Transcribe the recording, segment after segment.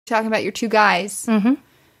talking about your two guys,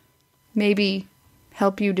 maybe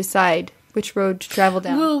help you decide which road to travel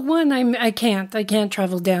down. Well, one, I can't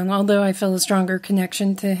travel down, although I feel a stronger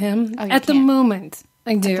connection to him. At the moment,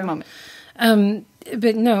 I do. At the moment.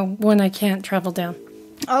 But no, one, I can't travel down.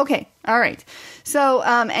 Okay. All right. So,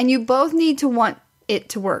 and you both need to want it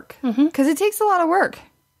to work. Because it takes a lot of work.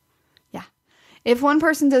 Yeah. If one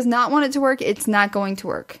person does not want it to work, it's not going to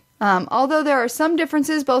work. Although there are some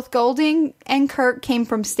differences, both Goldie and Kurt came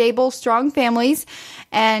from stable, strong families,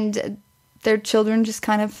 and their children just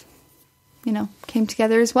kind of, came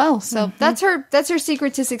together as well. So that's her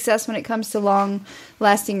secret to success when it comes to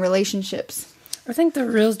long-lasting relationships. I think the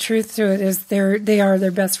real truth to it is they are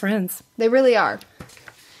their best friends. They really are.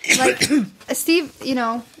 Like, Steve,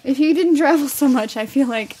 if he didn't travel so much, I feel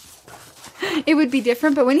like it would be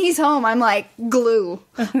different. But when he's home, I'm like glue.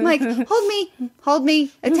 I'm like, hold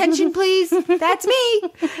me, attention, please. That's me.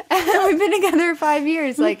 And we've been together 5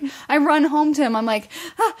 years. Like, I run home to him. I'm like,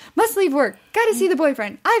 must leave work. Got to see the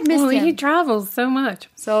boyfriend. I've missed him. He travels so much.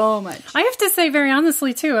 So much. I have to say, very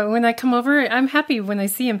honestly, too, when I come over, I'm happy when I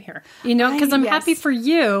see him here. Because I'm happy for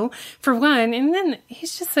you, for one. And then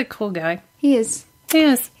he's just a cool guy. He is.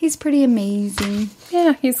 Yes. He's pretty amazing.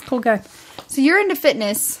 Yeah, he's a cool guy. So you're into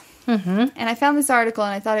fitness. And I found this article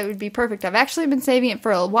and I thought it would be perfect. I've actually been saving it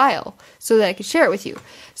for a while so that I could share it with you.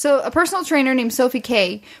 So a personal trainer named Sophie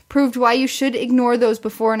K proved why you should ignore those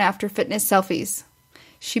before and after fitness selfies.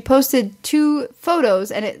 She posted 2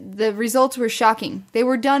 photos and the results were shocking. They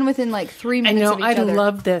were done within like 3 minutes of each other. I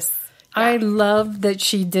love this. Yeah. I love that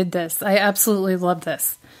she did this. I absolutely love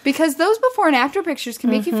this. Because those before and after pictures can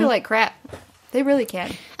make you feel like crap. They really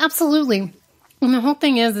can. Absolutely. And the whole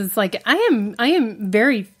thing is like, I am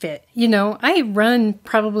very fit. I run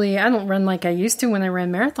probably, I don't run like I used to when I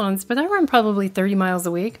ran marathons, but I run probably 30 miles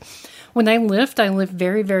a week. When I lift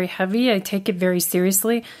very, very heavy. I take it very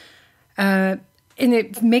seriously. And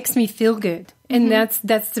it makes me feel good. And that's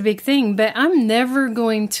the big thing. But I'm never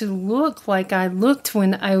going to look like I looked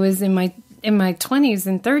when I was in my 20s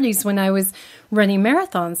and 30s when I was running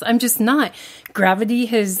marathons. I'm just not.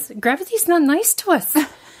 Gravity's not nice to us.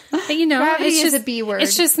 Gravity is a B word.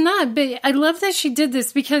 It's just not. But I love that she did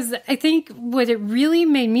this because I think what it really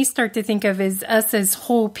made me start to think of is us as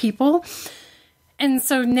whole people. And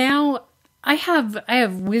so now I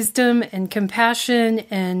have wisdom and compassion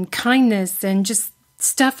and kindness and just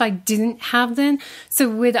stuff I didn't have then. So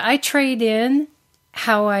would I trade in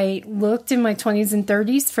how I looked in my 20s and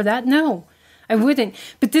 30s for that? No, I wouldn't.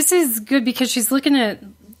 But this is good because she's looking at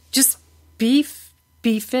just be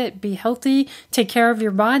fit, be healthy, take care of your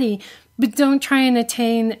body, but don't try and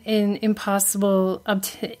attain an impossible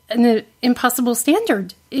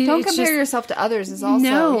standard. Don't compare yourself to others is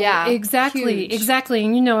also, exactly, huge. Exactly.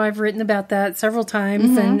 And I've written about that several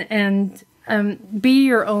times and be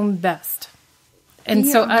your own best. And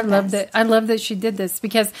so I love that she did this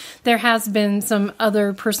because there has been some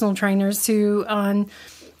other personal trainers who on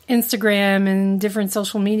Instagram and different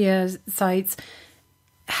social media sites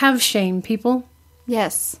have shamed people.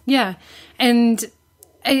 Yes. Yeah. And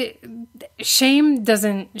shame does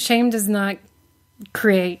not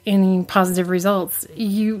create any positive results.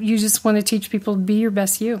 You just want to teach people to be your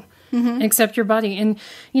best you and accept your body. And,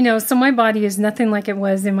 so my body is nothing like it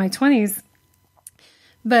was in my 20s.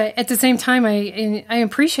 But at the same time, I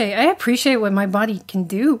appreciate what my body can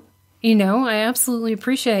do. I absolutely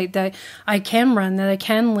appreciate that I can run, that I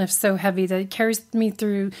can lift so heavy, that it carries me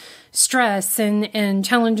through stress and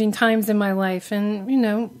challenging times in my life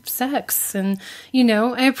and, sex. And,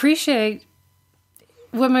 I appreciate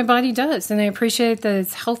what my body does. And I appreciate that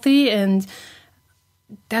it's healthy and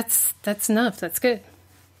that's enough. That's good.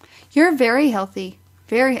 You're very healthy.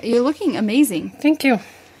 You're looking amazing. Thank you.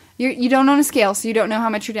 You don't own a scale, so you don't know how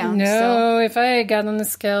much you're down. No, if I got on the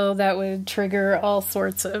scale, that would trigger all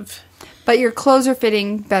sorts of... But your clothes are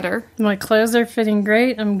fitting better. My clothes are fitting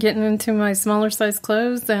great. I'm getting into my smaller size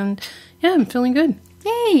clothes, and I'm feeling good.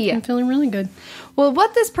 Yay! I'm feeling really good. Well,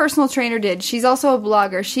 what this personal trainer did, she's also a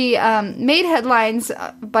blogger. She made headlines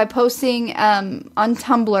by posting on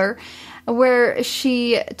Tumblr where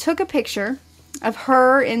she took a picture of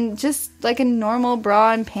her in just like a normal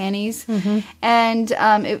bra and panties, and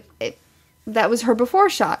that was her before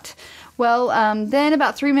shot. Well, then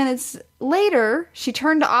about 3 minutes later, she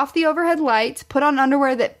turned off the overhead lights, put on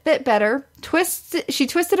underwear that fit better, she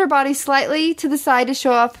twisted her body slightly to the side to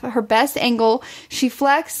show off her best angle, she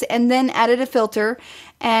flexed, and then added a filter,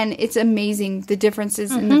 and it's amazing, the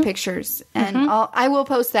differences in the pictures. And I will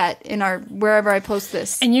post that in wherever I post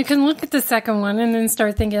this. And you can look at the second one and then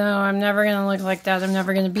start thinking, oh, I'm never going to look like that, I'm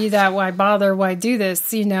never going to be that, why bother, why do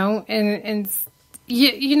this, And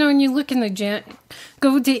you know, when you look in the gym,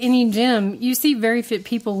 go to any gym, you see very fit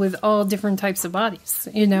people with all different types of bodies,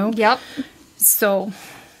 you know? Yep. So,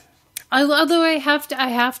 although I have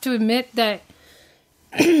to admit that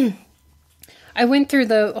I went through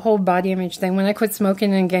the whole body image thing. When I quit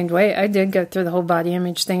smoking and gained weight, I did go through the whole body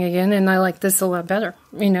image thing again, and I like this a lot better.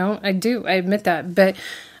 You know, I do. I admit that. But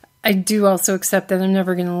I do also accept that I'm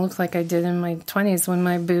never going to look like I did in my 20s when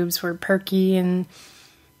my boobs were perky and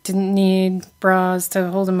didn't need bras to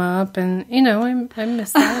hold them up. And, you know, I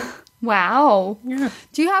miss that. Wow. Yeah.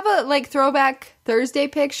 Do you have a, like, throwback Thursday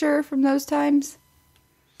picture from those times?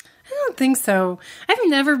 I don't think so. I've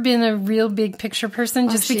never been a real big picture person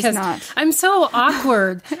just because not. I'm so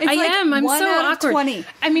awkward. I'm so awkward. 20.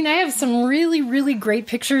 I mean, I have some really, really great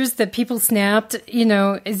pictures that people snapped. You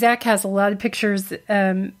know, Zach has a lot of pictures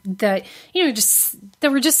that, you know, that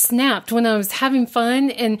were just snapped when I was having fun.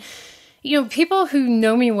 And, you know, people who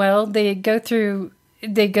know me well, they go through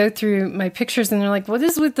my pictures and they're like, what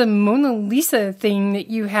is with the Mona Lisa thing that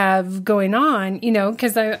you have going on? You know,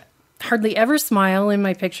 because I hardly ever smile in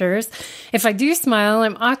my pictures. If I do smile,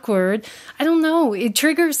 I'm awkward. I don't know. It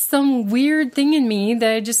triggers some weird thing in me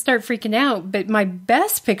that I just start freaking out. But my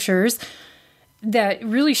best pictures that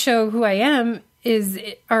really show who I am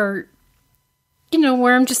are, you know,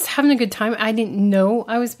 where I'm just having a good time. I didn't know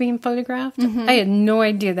I was being photographed. Mm-hmm. I had no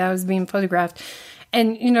idea that I was being photographed.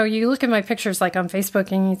 And, you know, you look at my pictures like on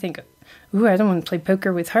Facebook and you think, ooh, I don't want to play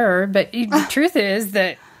poker with her. But the truth is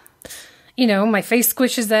that, you know, my face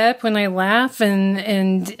squishes up when I laugh,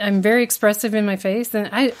 and I'm very expressive in my face. And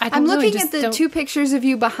I'm looking at the two pictures of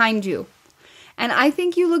you behind you, and I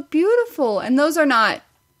think you look beautiful. And those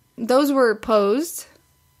were posed.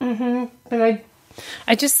 Mm-hmm. But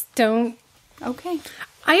I just don't. Okay.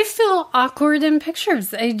 I feel awkward in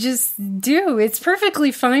pictures. I just do. It's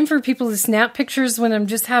perfectly fine for people to snap pictures when I'm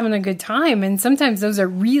just having a good time. And sometimes those are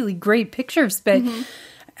really great pictures. But,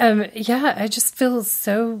 yeah, I just feel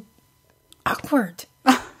so awkward.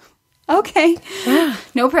 Okay. Yeah.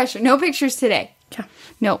 No pressure. No pictures today. Yeah.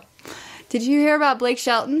 No. Did you hear about Blake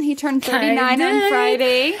Shelton? He turned 39 on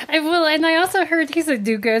Friday. And I also heard he's a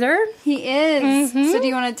do-gooder. He is. Mm-hmm. So do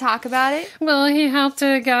you want to talk about it? Well, he helped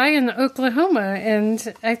a guy in Oklahoma,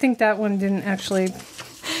 and I think that one didn't actually.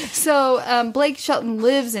 So Blake Shelton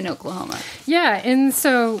lives in Oklahoma. Yeah, and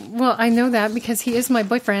so, well, I know that because he is my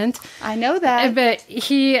boyfriend. I know that. But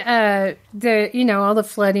he, all the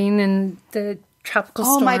flooding and the tropical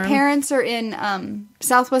storm. Oh, my parents are in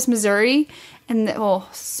southwest Missouri, and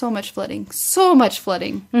so much flooding. So much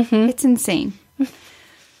flooding. Mm-hmm. It's insane.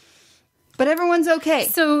 But everyone's okay.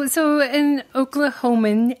 So an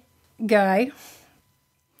Oklahoman guy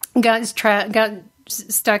got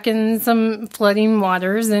stuck in some flooding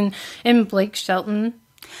waters, and Blake Shelton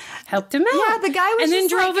helped him out. Yeah, the guy was and then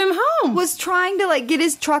drove him home. Was trying to get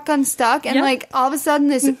his truck unstuck, and all of a sudden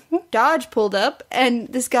this Dodge pulled up, and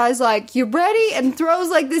this guy's like, "You ready?" and throws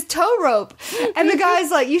this tow rope, and the guy's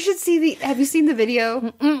like, "You should see have you seen the video?"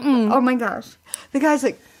 Mm-mm. Oh my gosh, the guy's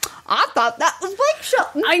like, "I thought that was Blake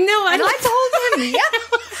Shelton." I know, and I told him,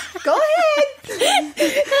 "Yep, go ahead."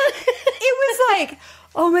 It was like,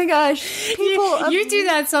 oh my gosh, people! You do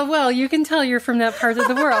that so well. You can tell you're from that part of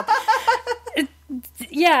the world.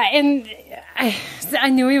 Yeah, and I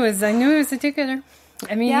knew he was a do-gooder.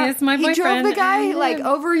 I mean, he is my boyfriend. He drove the guy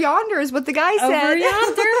over yonder, is what the guy said.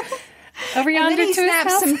 Over yonder. And then he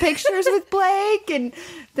snapped some pictures with Blake, and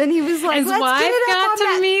then he was like, his wife got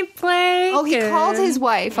to meet Blake. Oh, he called his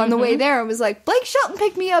wife on the way there and was like, "Blake Shelton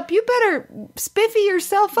picked me up. You better spiffy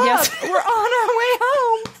yourself up. Yes. We're on our way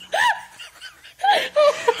home."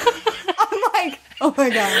 I'm like, oh my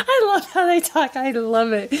god, I love how they talk. I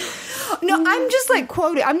love it. No, I'm just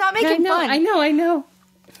quoting. I'm not making fun. I know.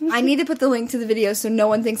 I need to put the link to the video so no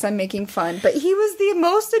one thinks I'm making fun. But he was the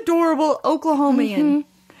most adorable Oklahomian. Mm-hmm.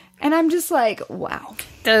 And I'm just like, wow.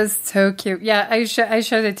 That's so cute. Yeah, I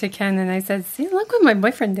showed it to Ken and I said, see, look what my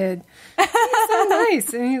boyfriend did. He's so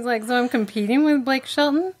nice. And he's like, so I'm competing with Blake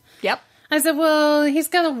Shelton? Yep. I said, well, he's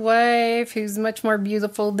got a wife who's much more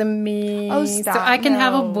beautiful than me. Oh, stop. So I can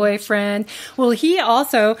have a boyfriend. Well, he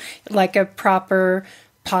also, like a proper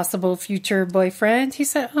possible future boyfriend, he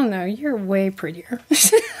said, oh, no, you're way prettier.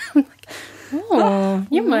 I'm like, oh,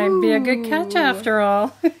 you might be a good catch after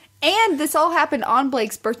all. And this all happened on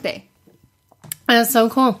Blake's birthday. That's so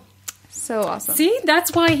cool. So awesome. See,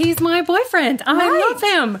 that's why he's my boyfriend. I love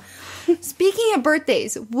him. Speaking of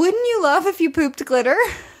birthdays, wouldn't you love if you pooped glitter?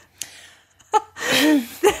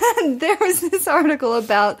 There was this article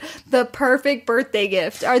about the perfect birthday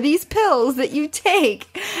gift. Are these pills that you take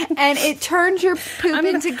and it turns your poop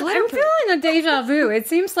into glitter? I'm feeling a deja vu. It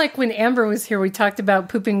seems like when Amber was here, we talked about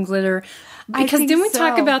pooping glitter. Because didn't we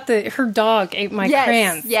talk about her dog ate my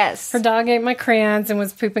crayons? Yes. Her dog ate my crayons and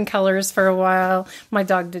was pooping colors for a while. My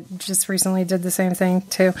dog just recently did the same thing,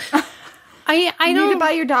 too. I don't need to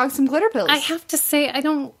buy your dog some glitter pills. I have to say, I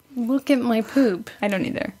don't look at my poop. I don't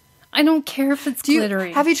either. I don't care if it's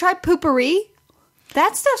glittery. Have you tried Poopery?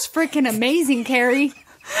 That stuff's freaking amazing, Carrie.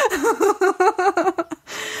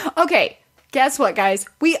 Okay, guess what, guys?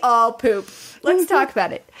 We all poop. Let's talk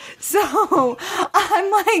about it. So,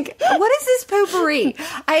 I'm like, what is this Poopery?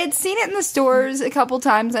 I had seen it in the stores a couple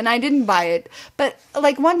times, and I didn't buy it. But,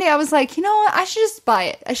 like, one day I was like, you know what? I should just buy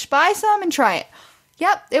it. I should buy some and try it.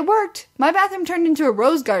 Yep, it worked. My bathroom turned into a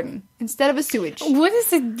rose garden instead of a sewage. What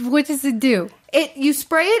does it do? You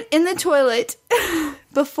spray it in the toilet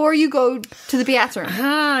before you go to the bathroom.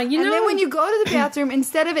 And then when you go to the bathroom,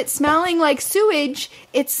 instead of it smelling like sewage,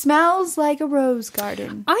 it smells like a rose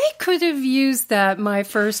garden. I could have used that my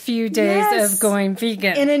first few days of going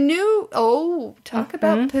vegan. In a new... Oh, talk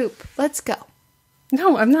about poop. Let's go.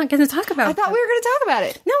 No, I'm not going to talk about I thought we were going to talk about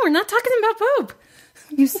it. No, we're not talking about poop.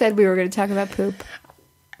 You said we were going to talk about poop.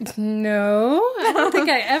 No, I don't think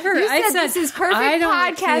I ever. I said this is perfect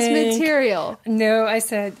podcast material. No, I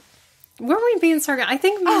said, were we being sarcastic? I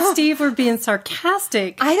think me and Steve were being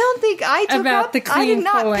sarcastic. I don't think I took about up. the clean I did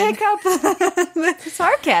not pulling. pick up the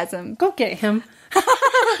sarcasm. Go get him.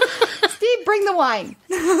 Steve, bring the wine.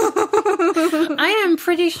 I am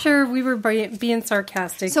pretty sure we were being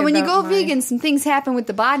sarcastic. So when you go vegan, some things happen with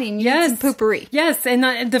the body, and you need some poopery. Yes,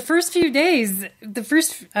 and the first few days,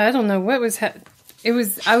 I don't know what was.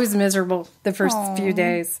 I was miserable the first few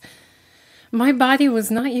days. My body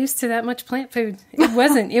was not used to that much plant food. It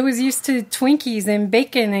wasn't. It was used to Twinkies and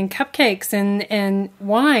bacon and cupcakes and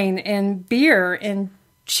wine and beer and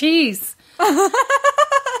cheese.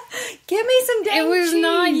 Give me some dang cheese. It was cheese.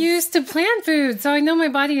 not used to plant food. So I know my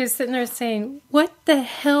body is sitting there saying, what the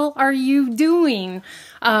hell are you doing?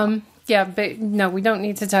 Yeah, but no, we don't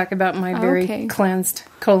need to talk about my very cleansed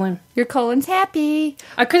colon. Your colon's happy.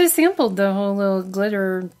 I could have sampled the whole little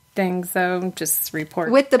glitter thing, so just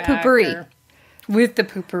report with the poopery. With the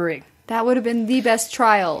poopery. That would have been the best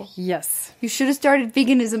trial. Yes. You should have started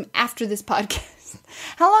veganism after this podcast.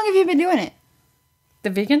 How long have you been doing it? The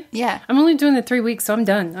vegan? Yeah. I'm only doing it 3 weeks, so I'm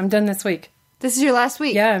done. I'm done this week. This is your last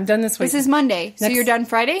week? Yeah, I'm done this week. This is Monday. So you're done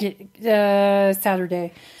Friday?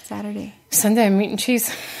 Saturday. Sunday, I'm eating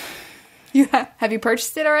cheese. Have you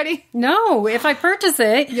purchased it already? No. If I purchase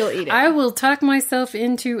it, you'll eat it. I will talk myself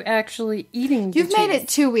into actually eating You've made it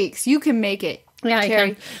 2 weeks. You can make it. Yeah,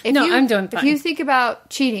 Carrie. I can. I'm doing fine. If you think about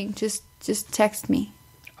cheating, just text me.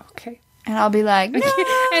 Okay. And I'll be like, no.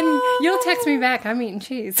 And you'll text me back, I'm eating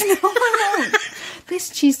cheese. No, I won't. This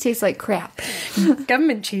cheese tastes like crap.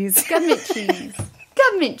 Government cheese. Government cheese.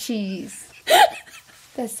 Government cheese.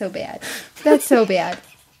 That's so bad. That's so bad.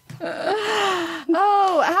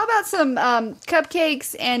 Oh, how about some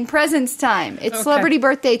cupcakes and presents time? It's celebrity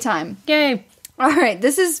birthday time. Yay. All right.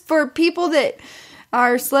 This is for people that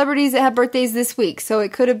are celebrities that have birthdays this week. So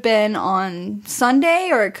it could have been on Sunday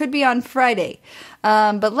or it could be on Friday.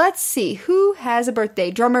 But let's see. Who has a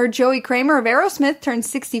birthday? Drummer Joey Kramer of Aerosmith turns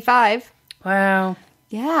 65. Wow.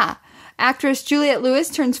 Yeah. Actress Juliette Lewis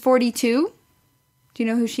turns 42. Do you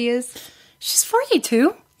know who she is? She's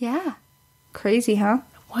 42? Yeah. Crazy, huh?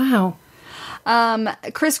 Wow.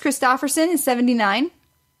 Chris Christopherson is 79.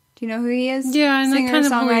 Do you know who he is? Yeah, and singer, I kind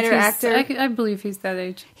of songwriter, actor. I believe he's that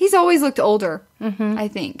age. He's always looked older, I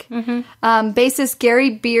think. Bassist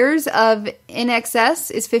Gary Beers of INXS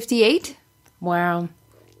is 58. Wow.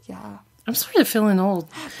 Yeah. I'm sort of feeling old.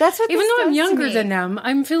 That's what Even this though I'm does to younger me. than them,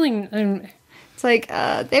 I'm feeling... It's like,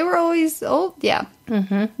 they were always old. Yeah.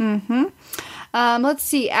 Let's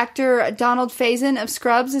see. Actor Donald Faison of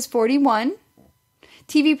Scrubs is 41.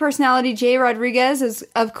 TV personality Jay Rodriguez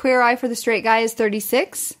of Queer Eye for the Straight Guy is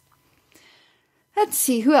 36. Let's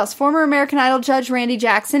see. Who else? Former American Idol judge Randy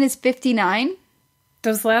Jackson is 59.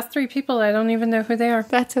 Those last three people, I don't even know who they are.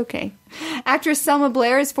 That's okay. Actress Selma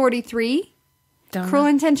Blair is 43. Cruel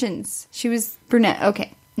Intentions. She was brunette.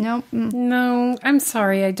 Okay. No. No, I'm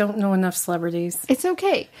sorry. I don't know enough celebrities. It's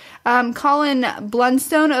okay. Colin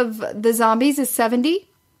Blunstone of The Zombies is 70.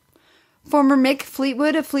 Former Mick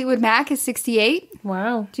Fleetwood of Fleetwood Mac is 68.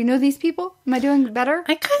 Wow. Do you know these people? Am I doing better?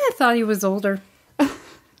 I kind of thought he was older.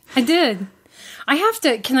 I did. I have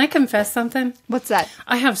to... Can I confess something? What's that?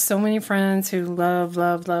 I have so many friends who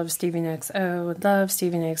love Stevie Nicks. Oh, love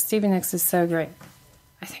Stevie Nicks. Stevie Nicks is so great.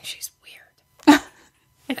 I think she's weird.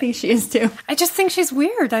 I think she is too. I just think she's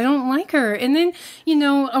weird. I don't like her. And then,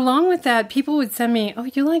 along with that, people would send me, oh,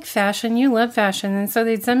 you like fashion, you love fashion. And so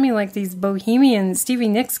they'd send me like these bohemian Stevie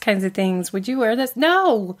Nicks kinds of things. Would you wear this?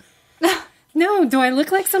 No. No, do I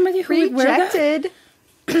look like somebody who would wear that? Rejected.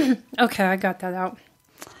 Okay, I got that out.